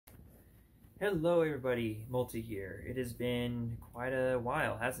Hello everybody, Multi here. It has been quite a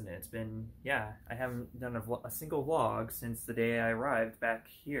while, hasn't it? It's been, yeah, I haven't done a single vlog since the day I arrived back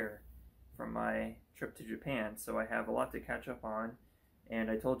here from my trip to Japan, so I have a lot to catch up on. And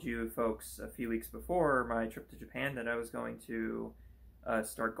I told you folks a few weeks before my trip to Japan that I was going to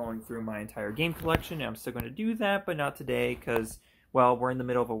start going through my entire game collection. I'm still going to do that, but not today because, well, we're in the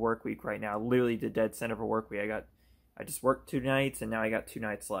middle of a work week right now, literally the dead center of a work week. I just worked 2 nights, and now I got 2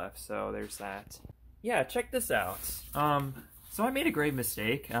 nights left, so there's that. Yeah, check this out. So I made a grave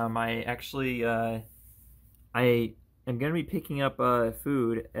mistake. I actually, I am going to be picking up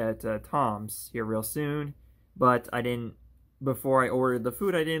food at Tom's here real soon, but before I ordered the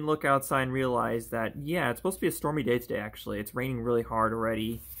food, I didn't look outside and realize that, yeah, it's supposed to be a stormy day today, actually. It's raining really hard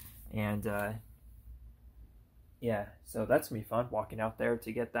already, and, yeah, so that's going to be fun, walking out there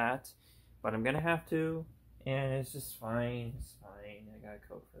to get that, but I'm going to have to. And it's just fine. It's fine. I got a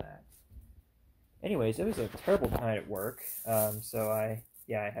code for that. Anyways, it was a terrible night at work. So I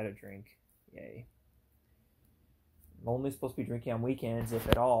had a drink. Yay. I'm only supposed to be drinking on weekends, if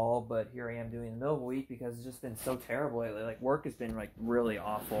at all. But here I am doing it in the middle of the week because it's just been so terrible lately. Like, work has been, like, really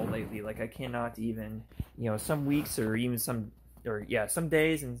awful lately. Like, I cannot even, some weeks some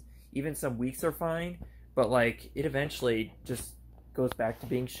days and even some weeks are fine. But, like, it eventually just goes back to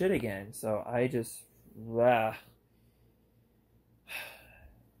being shit again. So I just...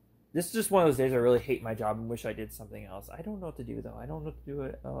 This is just one of those days I really hate my job and wish I did something else. I don't know what to do, though. I don't know what to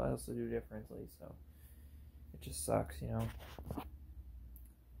do else to do differently, so it just sucks, Yeah,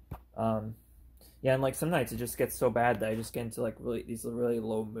 and like some nights it just gets so bad that I just get into like these really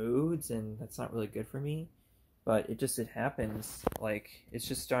low moods, and that's not really good for me. But it happens. Like, it's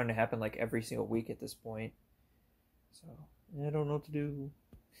just starting to happen like every single week at this point. So I don't know what to do.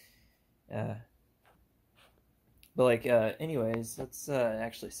 But, like, anyways, let's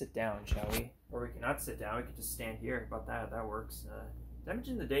actually sit down, shall we? Or we cannot sit down, we can just stand here. How about that? That works. Did I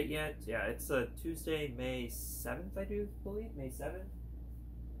mention the date yet? Yeah, it's Tuesday, May 7th, I do believe? May 7th?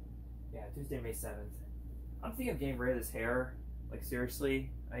 Yeah, Tuesday, May 7th. I'm thinking of getting rid of this hair. Like, seriously,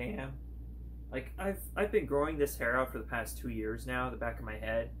 I am. Like, I've been growing this hair out for the past 2 years now, the back of my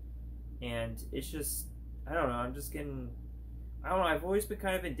head. And it's just, I don't know, I'm just getting... I don't know, I've always been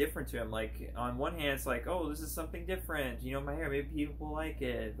kind of indifferent to him. Like, on one hand, it's like, oh, this is something different. My hair, maybe people will like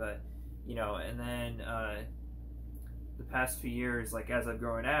it. But, and then the past few years, like, as I've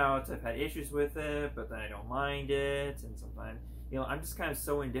grown out, I've had issues with it, but then I don't mind it. And sometimes, I'm just kind of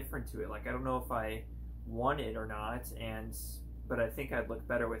so indifferent to it. Like, I don't know if I want it or not. But I think I'd look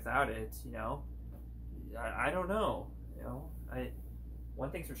better without it, I don't know,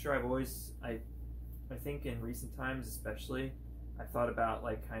 one thing's for sure, I think in recent times especially, I thought about,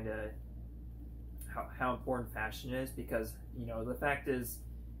 like, kind of how important fashion is, because, the fact is,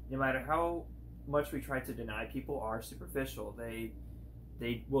 no matter how much we try to deny, people are superficial. They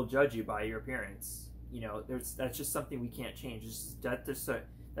will judge you by your appearance. That's just something we can't change.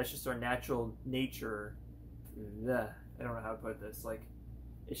 That's just our natural nature. Ugh, I don't know how to put this. Like,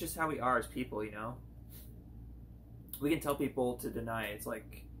 it's just how we are as people, We can tell people to deny it. It's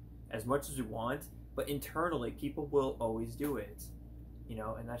like, as much as we want, but internally, people will always do it,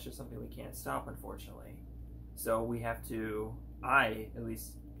 and that's just something we can't stop, unfortunately. So we have to, at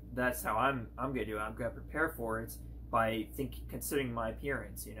least, that's how I'm gonna do it. I'm gonna prepare for it by considering my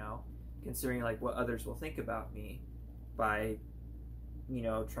appearance, considering, like, what others will think about me, by,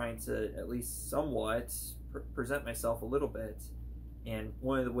 trying to at least somewhat present myself a little bit. And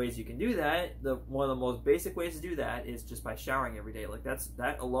one of the ways you can do that, one of the most basic ways to do that, is just by showering every day. Like,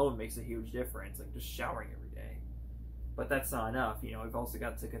 that alone makes a huge difference. Like, just showering every day. But that's not enough. We've also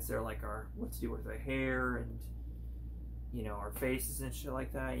got to consider, like, what to do with our hair and, our faces and shit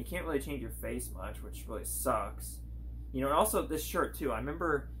like that. You can't really change your face much, which really sucks. And also this shirt too. I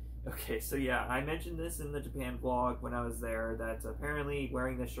remember. Okay, so yeah, I mentioned this in the Japan vlog when I was there, that apparently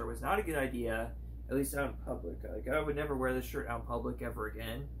wearing this shirt was not a good idea. At least out in public. Like, I would never wear this shirt out in public ever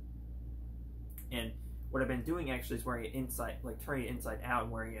again. And what I've been doing actually is wearing it inside, like turning it inside out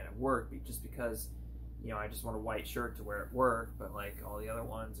and wearing it at work, just because, I just want a white shirt to wear at work, but like all the other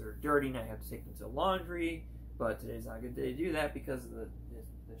ones are dirty and I have to take them to the laundry. But today's not a good day to do that because of the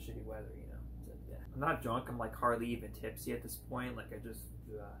shitty weather, So, yeah. I'm not drunk. I'm like hardly even tipsy at this point. Like, I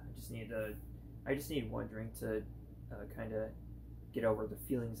just need one drink to kind of get over the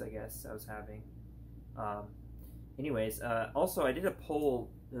feelings, I guess, I was having. Anyways, also I did a poll,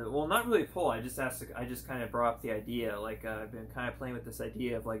 well, not really a poll, I just kind of brought up the idea, like, I've been kind of playing with this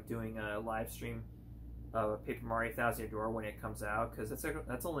idea of, like, doing a live stream of Paper Mario Thousand Year Door when it comes out, because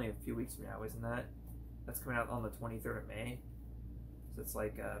that's only a few weeks from now, isn't that? That's coming out on the 23rd of May, so it's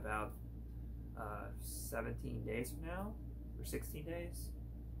like about 17 days from now, or 16 days.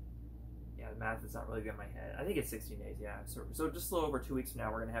 Yeah, the math is not really good in my head. I think it's 16 days, yeah. So just a little over 2 weeks from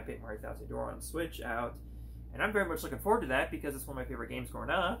now, we're going to have Paper Mario Thousand Door on the Switch out. And I'm very much looking forward to that because it's one of my favorite games growing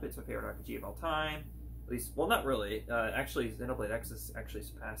up. It's my favorite RPG of all time. At least, well, not really. Actually, Xenoblade X has actually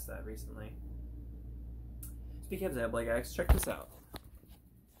surpassed that recently. Speaking of Xenoblade X, check this out.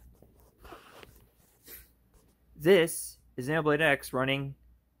 This is Xenoblade X running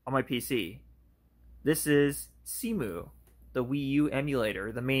on my PC. This is CEMU, the Wii U emulator,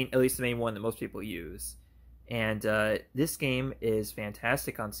 at least the main one that most people use. And this game is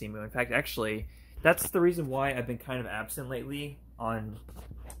fantastic on CEMU. In fact, actually, that's the reason why I've been kind of absent lately on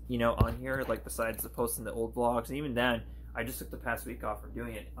here, like besides the posting the old vlogs. And even then, I just took the past week off from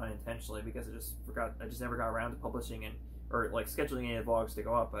doing it unintentionally because I just never got around to publishing or like scheduling any of the vlogs to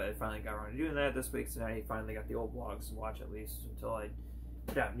go up. But I finally got around to doing that this week, so now I finally got the old vlogs to watch at least until I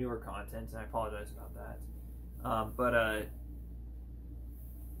put out newer content, and I apologize about that.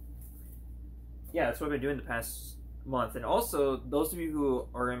 Yeah, that's what I've been doing the past month. And also, those of you who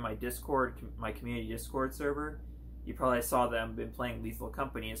are in my Discord, my community Discord server, you probably saw that I've been playing Lethal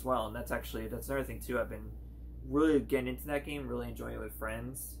Company as well. And that's another thing too. I've been really getting into that game, really enjoying it with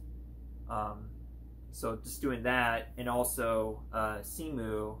friends. So just doing that, and also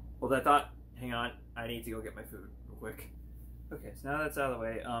CEMU. Well, hang on, I need to go get my food real quick. Okay, so now that's out of the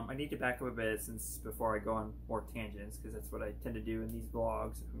way, I need to back up a bit before I go on more tangents, because that's what I tend to do in these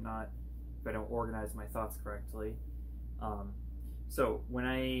vlogs if I don't organize my thoughts correctly. So when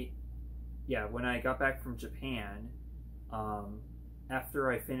I got back from Japan,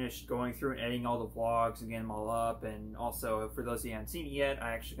 after I finished going through and editing all the vlogs and getting them all up, and also for those of you who haven't seen it yet,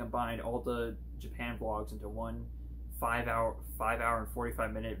 I actually combined all the Japan vlogs into one 5 hour and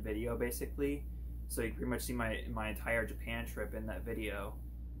 45-minute video basically. So you can pretty much see my entire Japan trip in that video,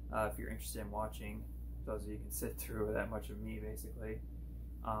 if you're interested in watching. Those of you can sit through that much of me basically.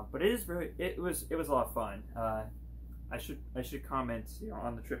 But it was a lot of fun. I should comment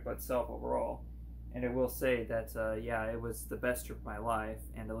on the trip itself overall, and I will say that it was the best trip of my life,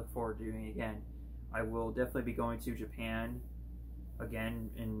 and I look forward to doing it again. I will definitely be going to Japan again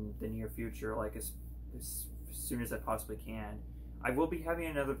in the near future, like as soon as I possibly can. I will be having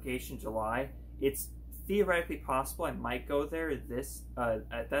another vacation in July. It's theoretically possible I might go there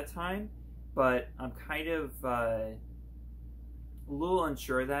at that time, but I'm kind of a little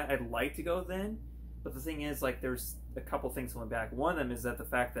unsure of that. I'd like to go then, but the thing is, like, there's a couple things holding back. One of them is that the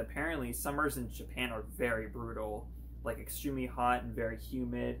fact that apparently summers in Japan are very brutal, like extremely hot and very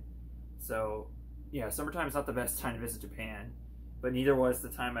humid. So yeah, summertime is not the best time to visit Japan, but neither was the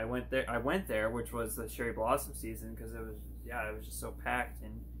time I went there, which was the cherry blossom season, because it was just so packed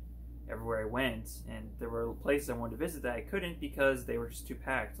and everywhere I went, and there were places I wanted to visit that I couldn't because they were just too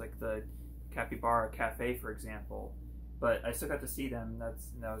packed, like the Capybara Cafe, for example. But I still got to see them. That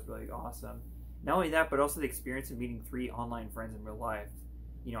was really awesome. Not only that, but also the experience of meeting 3 online friends in real life.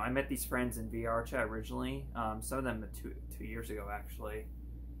 I met these friends in VR chat originally. Some of them 2 years ago, actually.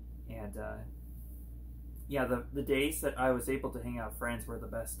 And the days that I was able to hang out with friends were the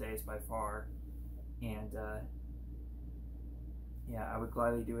best days by far. And I would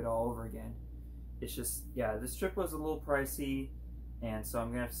gladly do it all over again. It's just, this trip was a little pricey, and so I'm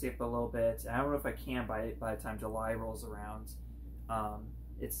gonna have to save up a little bit. And I don't know if I can by the time July rolls around.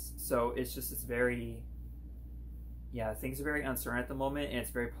 Things are very uncertain at the moment, and it's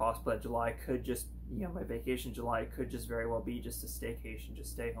very possible that July could just, my vacation in July could just very well be just a staycation,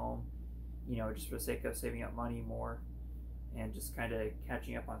 just stay home, just for the sake of saving up money more, and just kind of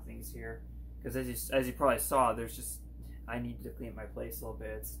catching up on things here. Because as you probably saw, I needed to clean up my place a little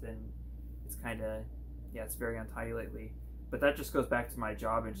bit. It's very untidy lately. But that just goes back to my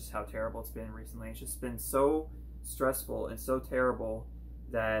job and just how terrible it's been recently. It's just been so stressful and so terrible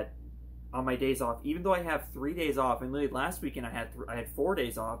that on my days off, even though I have 3 days off, and literally last weekend I had 4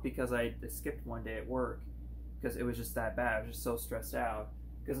 days off because I skipped one day at work because it was just that bad. I was just so stressed out.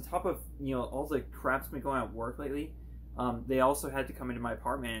 Because on top of all the crap's been going on at work lately, they also had to come into my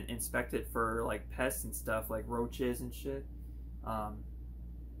apartment and inspect it for like pests and stuff, like roaches and shit.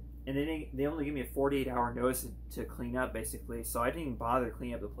 And they only gave me a 48-hour notice to clean up, basically. So I didn't even bother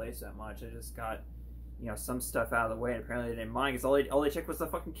cleaning up the place that much. I just got, some stuff out of the way, and apparently they didn't mind because all they checked was the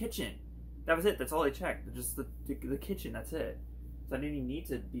fucking kitchen. That was it. That's all they checked. Just the kitchen. That's it. So I didn't even need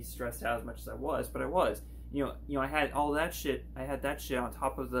to be stressed out as much as I was, but I was. I had all that shit. I had that shit on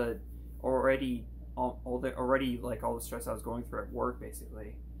top of the already all the stress I was going through at work,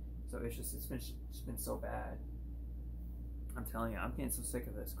 basically. So it's been so bad. I'm telling you, I'm getting so sick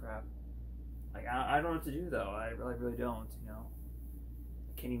of this crap. Like, I don't know what to do, though. I really don't,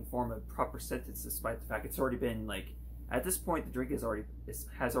 I can't even form a proper sentence despite the fact it's already been like, at this point the drink has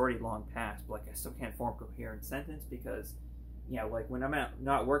already long passed, but like I still can't form a coherent sentence because, you know, like when I'm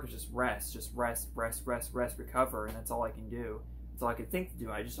not at work, it's just rest, recover, and that's all I can do. That's all I can think to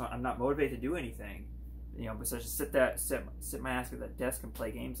do. I'm not motivated to do anything, you know, besides just sit my ass at that desk and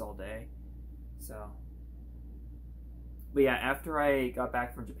play games all day. So, but yeah, after I got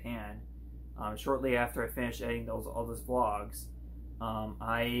back from Japan, shortly after I finished editing all those vlogs,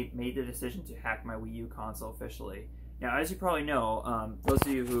 I made the decision to hack my Wii U console officially. Now, as you probably know, those of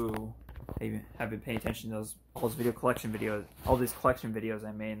you who have been paying attention to all these collection videos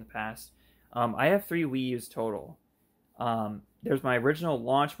I made in the past, I have 3 Wii U's total. There's my original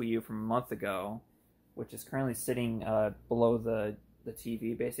launch Wii U from a month ago, which is currently sitting below the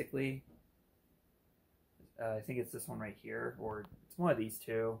TV, basically. I think it's this one right here, or it's one of these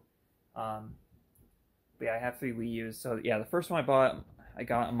two. But yeah, I have 3 Wii U's. So yeah, the first one I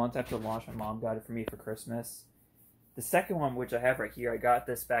got a month after launch. My mom got it for me for Christmas. The second one, which I have right here, I got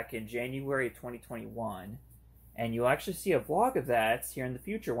this back in January of 2021. And you'll actually see a vlog of that here in the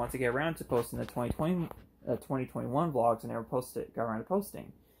future once I get around to posting the 2021 vlogs I never got around to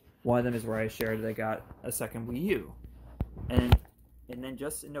posting. One of them is where I shared that I got a second Wii U. And then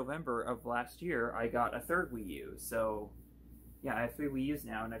just in November of last year, I got a third Wii U. So yeah, I have 3 Wii U's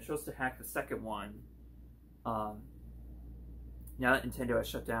now, and I chose to hack the second one. Now that Nintendo has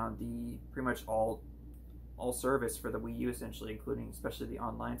shut down pretty much all service for the Wii U, essentially, including especially the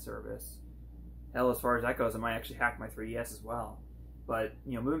online service. Hell, as far as that goes, I might actually hack my 3DS as well. But,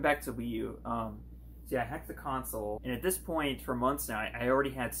 you know, moving back to Wii U, so yeah, I hacked the console, and at this point, for months now, I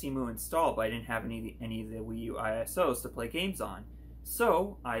already had CEMU installed, but I didn't have any of the Wii U ISOs to play games on.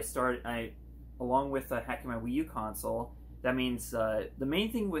 So along with hacking my Wii U console, that means the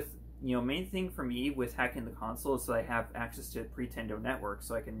main thing for me with hacking the console is that I have access to the Pre-Tendo network,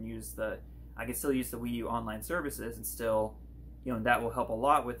 so I can still use the Wii U online services, and still, you know, that will help a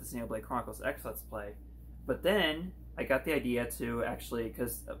lot with the Xenoblade Chronicles X Let's Play. But then I got the idea to actually,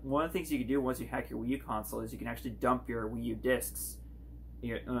 because one of the things you can do once you hack your Wii U console is you can actually dump your Wii U discs,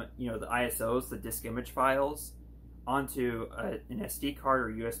 you know, the ISOs, the disk image files, onto an SD card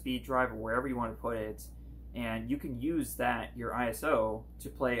or USB drive or wherever you want to put it, and you can use your ISO to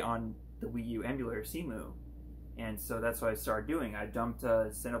play on the Wii U emulator CEMU. And so that's what I started doing. I dumped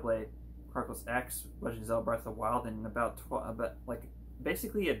Xenoblade Chronicles X, Legend of Zelda Breath of the Wild, and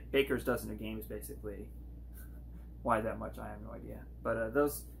basically a baker's dozen of games, basically. Why that much, I have no idea. But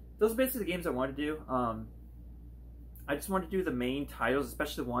those are basically the games I wanted to do. I just wanted to do the main titles,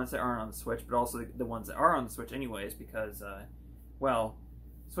 especially the ones that aren't on the Switch, but also the ones that are on the Switch anyways, because, well,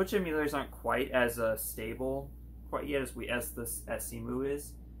 Switch emulators aren't quite as stable quite yet as CEMU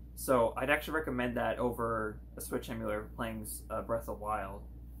is. So I'd actually recommend that over a Switch emulator playing Breath of the Wild.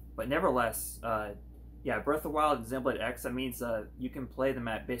 But nevertheless, yeah, Breath of the Wild and Xenoblade X, that means you can play them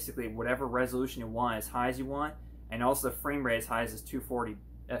at basically whatever resolution you want, as high as you want, and also the frame rate as high as 240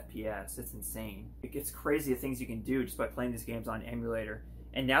 FPS. It's insane. It gets crazy the things you can do just by playing these games on emulator.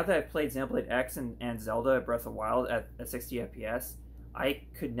 And now that I've played Xenoblade X and Zelda Breath of the Wild at 60 FPS, I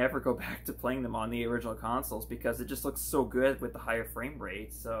could never go back to playing them on the original consoles because it just looks so good with the higher frame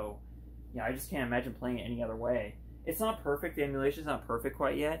rate. So, yeah, I just can't imagine playing it any other way. It's not perfect. The emulation's not perfect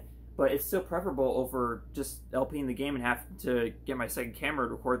quite yet, but it's still preferable over just LPing the game and having to get my second camera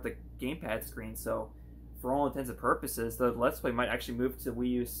to record the gamepad screen. So, for all intents and purposes, the Let's Play might actually move to Wii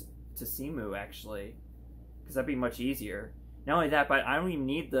U to CEMU, actually, because that'd be much easier. Not only that, but I don't even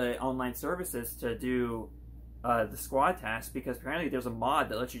need the online services to do the squad tasks, because apparently there's a mod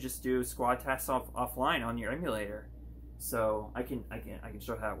that lets you just do squad tasks offline on your emulator. So I can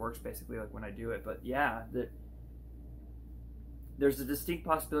show how it works basically, like when I do it. But yeah, there's a distinct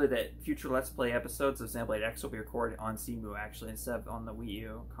possibility that future Let's Play episodes of Xenoblade X will be recorded on CEMU actually, instead of on the Wii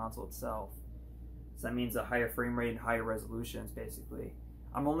U console itself. So that means a higher frame rate and higher resolutions basically.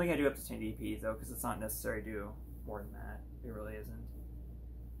 I'm only gonna do up to 1080p though, because it's not necessary to do more than that. It really isn't.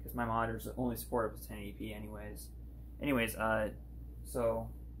 Because my monitors only support up to 1080p anyways. So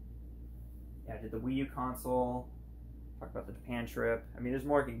yeah, I did the Wii U console, talked about the Japan trip. I mean, there's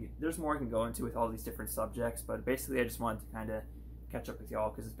more I can go into with all these different subjects, but basically I just wanted to kind of catch up with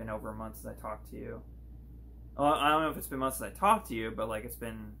y'all because it's been over a month since I talked to you. Well, I don't know if it's been months since I talked to you, but like it's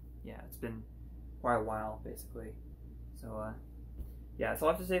been quite a while basically. So yeah, that's all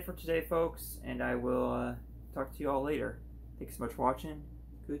I have to say for today, folks, and I will talk to you all later. Thanks so much for watching.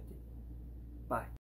 Good. Bye.